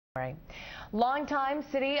Longtime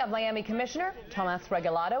City of Miami Commissioner Tomas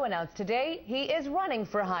Regalado announced today he is running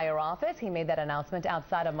for higher office. He made that announcement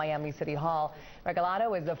outside of Miami City Hall.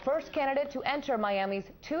 Regalado is the first candidate to enter Miami's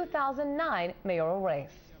 2009 mayoral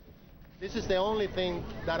race. This is the only thing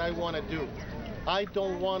that I want to do. I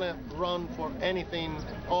don't want to run for anything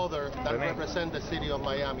other than represent the city of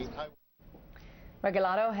Miami.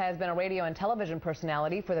 Regalado has been a radio and television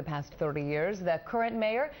personality for the past 30 years. The current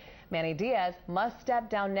mayor, Manny Diaz, must step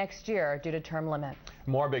down next year due to term limits.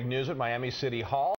 More big news at Miami City Hall.